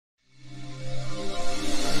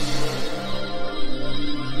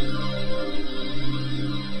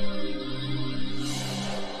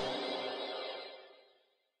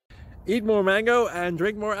Eat more mango and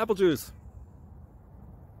drink more apple juice.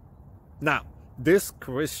 Now, this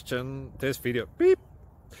video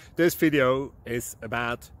is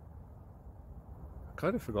about... I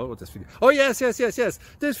kind of forgot what this video... Oh, yes.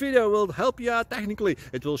 This video will help you out technically.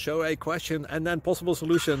 It will show a question and then possible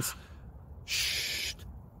solutions. Shh.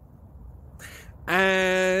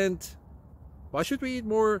 And why should we eat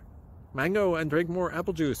more mango and drink more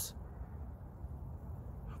apple juice?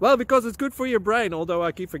 Well, because it's good for your brain, although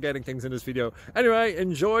I keep forgetting things in this video. Anyway,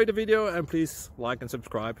 enjoy the video and please like and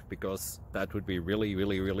subscribe, because that would be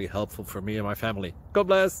really helpful for me and my family. God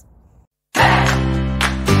bless!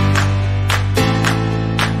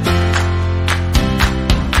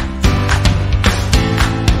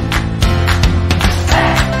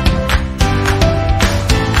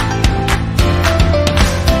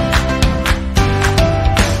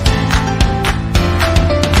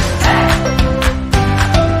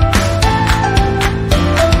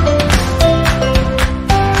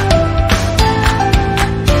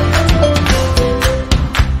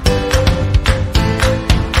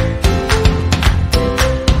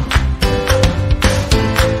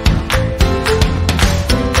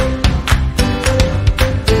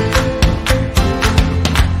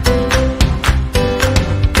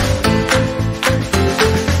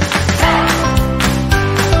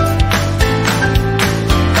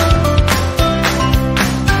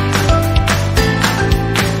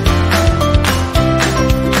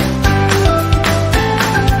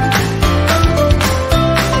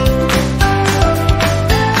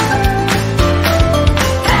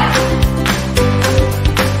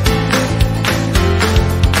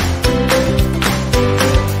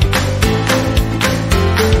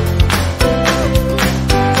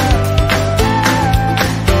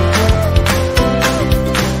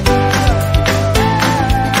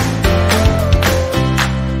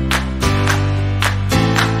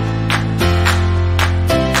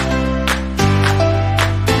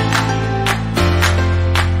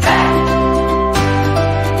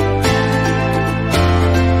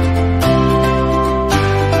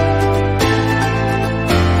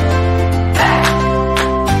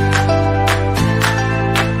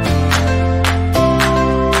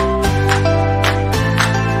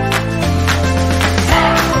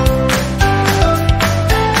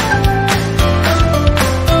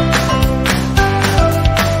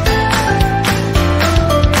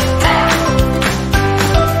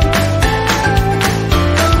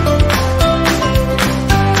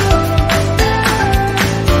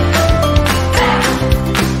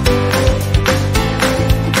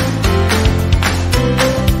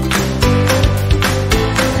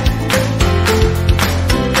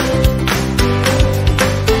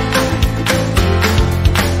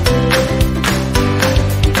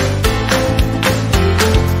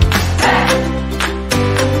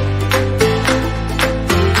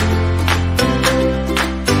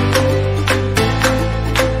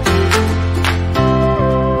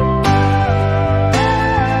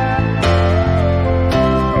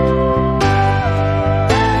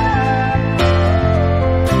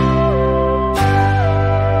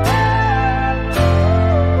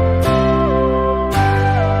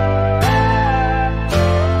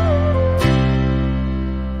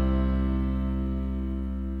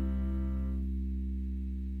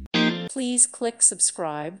 Please click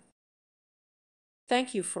subscribe.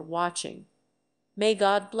 Thank you for watching. May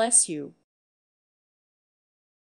God bless you.